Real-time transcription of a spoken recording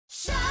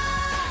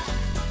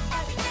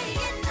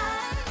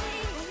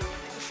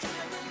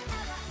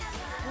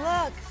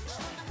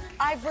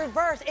I've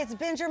reversed. It's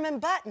Benjamin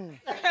Button.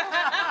 Welcome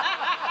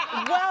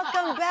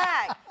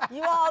back.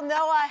 You all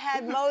know I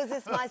had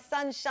Moses, my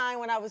sunshine,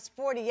 when I was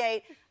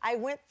 48. I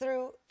went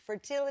through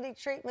fertility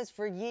treatments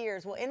for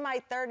years. Well, in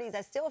my 30s,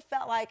 I still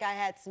felt like I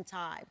had some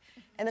time.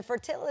 And the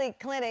fertility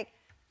clinic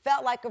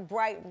felt like a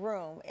bright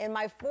room. In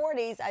my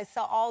 40s, I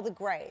saw all the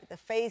gray. The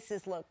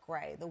faces looked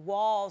gray. The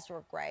walls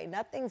were gray.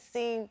 Nothing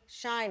seemed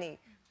shiny.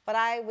 But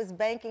I was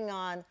banking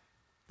on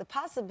the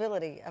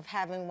possibility of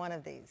having one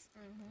of these.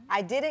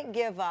 I didn't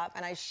give up,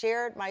 and I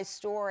shared my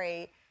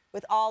story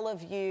with all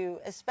of you,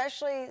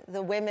 especially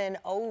the women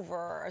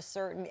over a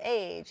certain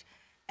age.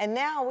 And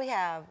now we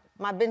have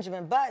my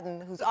Benjamin Button,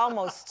 who's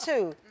almost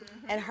 2,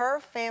 and her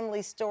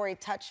family story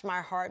touched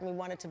my heart, and we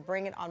wanted to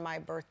bring it on my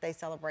birthday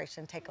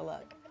celebration. Take a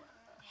look.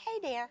 Hey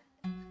there.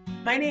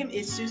 My name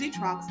is Susie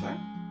Troxler,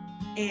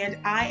 and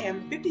I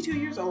am 52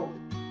 years old.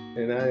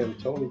 And I am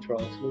Tony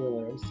Troxler,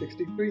 and I'm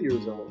 63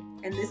 years old.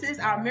 And this is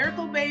our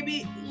miracle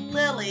baby,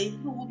 Lily,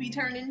 who will be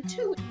turning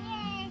 2.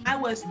 I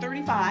was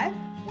 35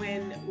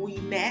 when we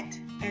met,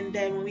 and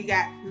then when we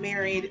got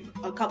married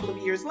a couple of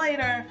years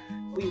later,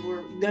 we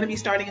were going to be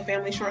starting a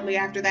family shortly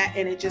after that,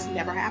 and it just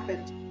never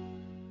happened.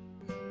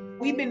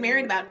 We've been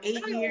married about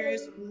 8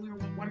 years. We were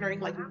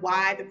wondering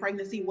why the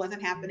pregnancy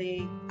wasn't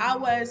happening. I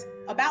was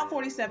about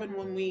 47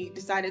 when we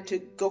decided to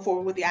go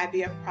forward with the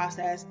IVF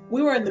process.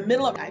 We were in the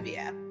middle of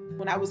IVF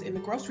when I was in the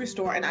grocery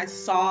store and I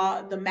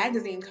saw the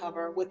magazine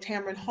cover with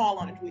Tamron Hall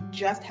on it, who had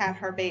just had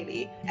her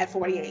baby at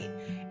 48.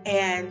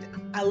 And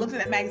I looked at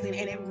that magazine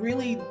and it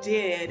really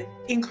did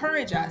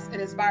encourage us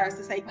and inspire us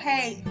to say,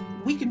 hey,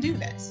 we can do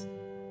this.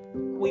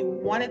 We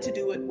wanted to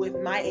do it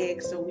with my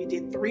eggs, so we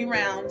did 3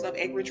 rounds of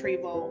egg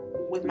retrieval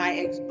with my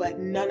eggs, but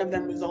none of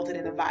them resulted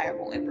in a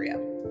viable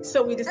embryo.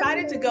 So we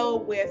decided to go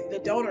with the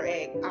donor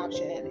egg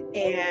option,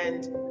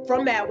 and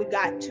from that we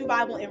got 2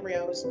 viable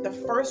embryos. The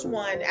first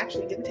one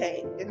actually didn't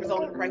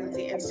result in a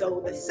pregnancy, and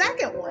so the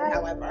second one,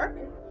 however,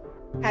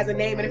 has a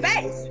name and a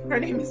face. Her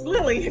name is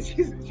Lily, and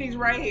she's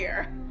right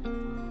here.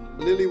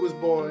 Lily was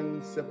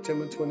born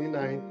September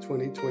 29,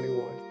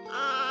 2021.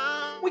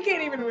 We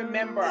can't even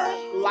remember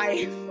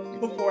life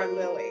before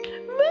Lily.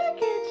 Look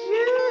at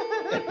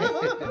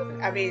you.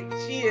 I mean,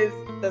 she is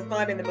the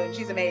sun in the moon.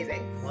 She's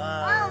amazing.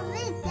 Wow. Oh,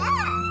 look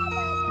that.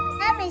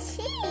 I'm a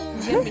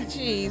cheese. Jimmy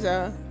cheese,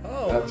 huh?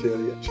 Oh. I tell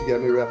you, she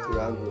got me wrapped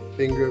around her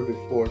finger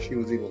before she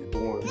was even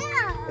born.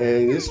 Yeah.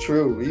 And it's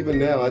true. Even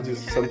now, I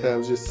just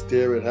sometimes just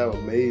stare at how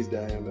amazed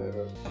I am at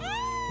her.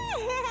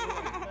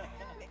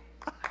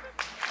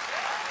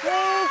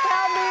 Please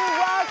help me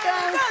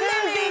welcome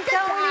Susie,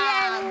 Tony,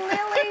 and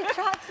Lily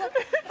Troxler.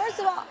 First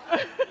of all,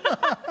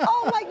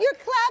 oh my, you're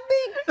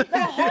clapping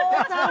the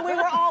whole time we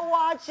were all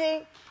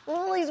watching.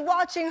 Lily's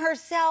watching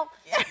herself.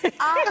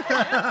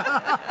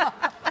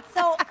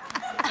 So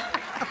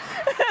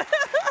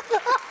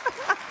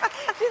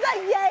she's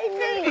like, yay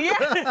me.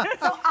 Yeah.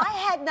 So I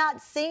had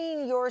not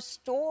seen your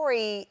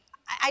story.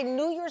 I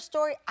knew your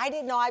story. I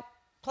didn't know I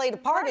played a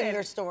part in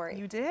your story.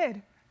 You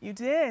did. You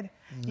did.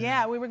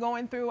 Yeah, we were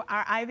going through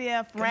our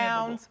IVF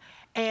rounds,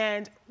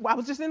 and I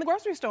was just in the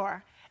grocery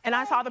store. And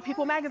I saw the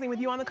People magazine with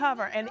you on the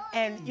cover, and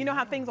you know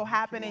how things will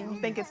happen and you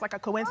think it's like a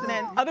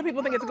coincidence. Other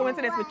people think it's a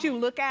coincidence, but you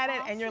look at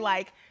it and you're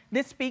like,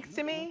 this speaks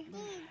to me.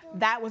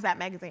 That was that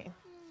magazine.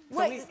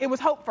 So it was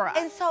hope for us.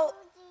 And so,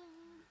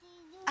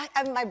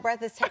 my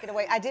breath is taken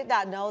away. I did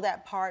not know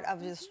that part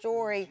of your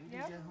story.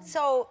 Yep.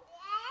 So,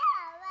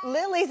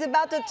 Lily's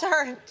about to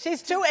turn,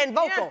 she's 2 and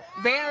vocal.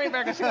 Yeah. Very,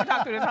 very good. She's gonna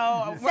talk through this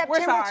whole,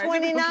 September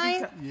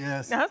 29th?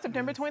 Yes. No,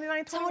 September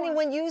 29th. Tony,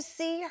 when you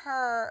see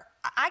her,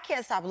 I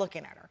can't stop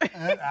looking at her.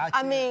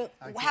 I mean,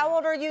 how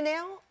old are you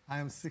now? I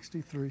am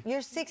 63.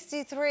 You're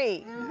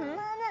 63.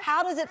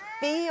 How does it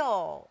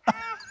feel?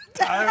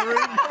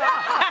 Tiring.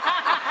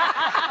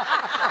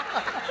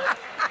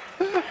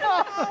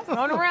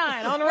 On the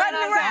run.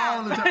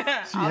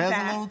 She has a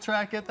little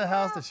track at the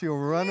house that she'll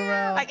run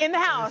around. Like in the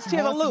house, she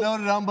has a loop. She wants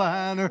to know that I'm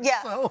behind her.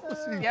 Yeah. So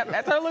yep,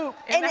 that's her loop.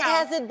 And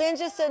has it been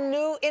just a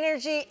new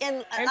energy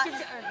in?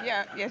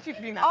 She's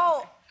being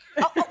nice.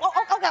 Okay.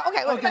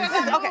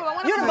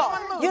 Beautiful.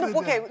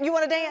 Okay, you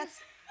want to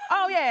dance?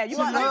 Oh yeah, you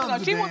want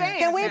to? She will dance.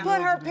 Can we put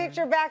her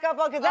picture back up?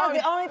 Because that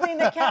was the only thing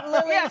that kept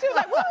Lily. Yeah, she was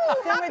like, woo,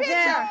 my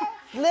picture.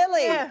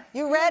 Lily,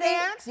 you ready?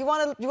 You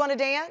want to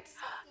dance?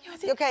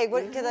 Okay,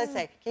 what can I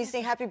say? Can you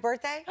sing happy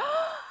birthday?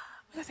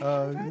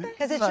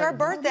 Because it's your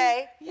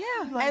birthday.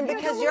 Yeah. And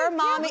because your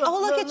mommy.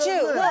 Oh, look at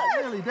you.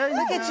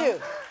 Look at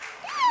you.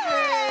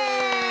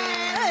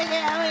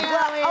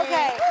 Well,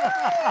 okay.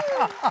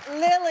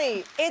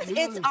 Lily,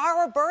 it's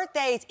our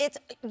birthdays. It's,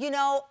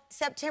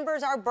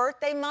 September's our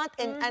birthday month,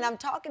 and I'm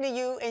talking to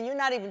you, and you're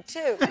not even 2.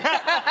 So it's like,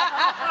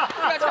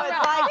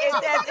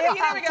 it's as if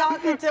I'm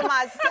talking to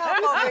myself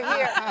over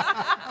here.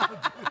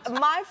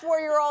 My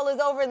 4-year-old is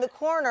over in the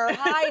corner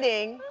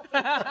hiding,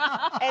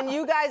 and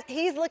you guys,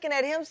 he's looking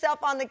at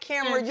himself on the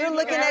camera. You're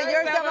looking at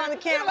yourself on the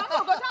camera.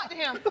 I'm gonna go talk to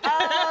him.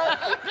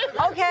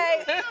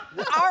 Okay,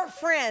 our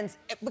friends,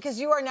 because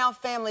you are now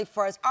family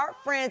for us, our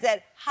friends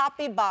at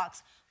Hoppy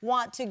Box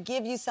want to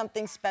give you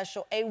something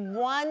special, a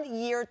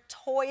 1-year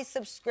toy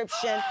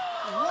subscription.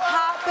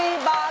 Happy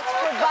Box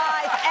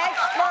provides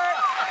expert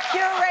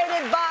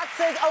curated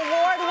boxes,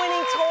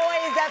 award-winning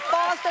toys that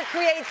foster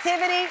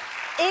creativity.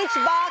 Each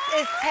box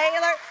is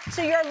tailored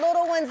to your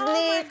little one's needs.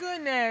 Oh my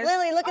goodness.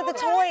 Lily, look at the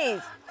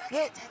toys.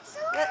 Look.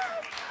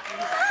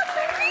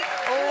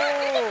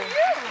 Oh.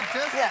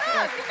 Yeah,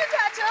 you can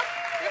touch them.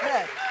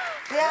 Good.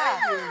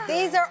 Yeah,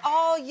 these are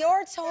all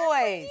your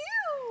toys.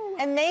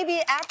 And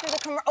maybe after the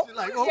commercial. Oh.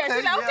 Like,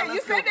 okay,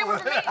 You said they were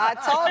for me. I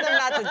told them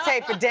not to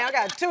tape it down. I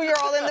got a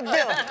 2-year-old in the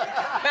building.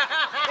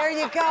 There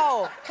you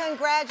go.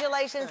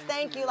 Congratulations.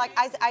 Thank you. Like,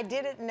 I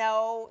didn't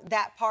know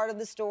that part of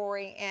the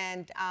story,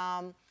 and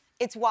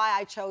it's why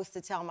I chose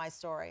to tell my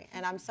story.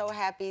 And I'm so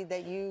happy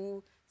that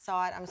you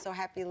saw it. I'm so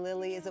happy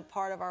Lily is a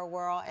part of our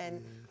world,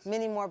 and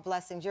many more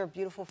blessings. You're a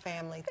beautiful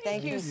family.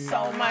 Thank you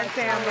so much,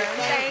 Tamron.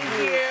 Thank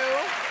you.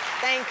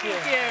 Thank you.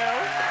 Thank you.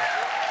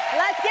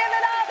 Let's give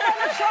it up for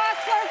the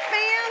Troxler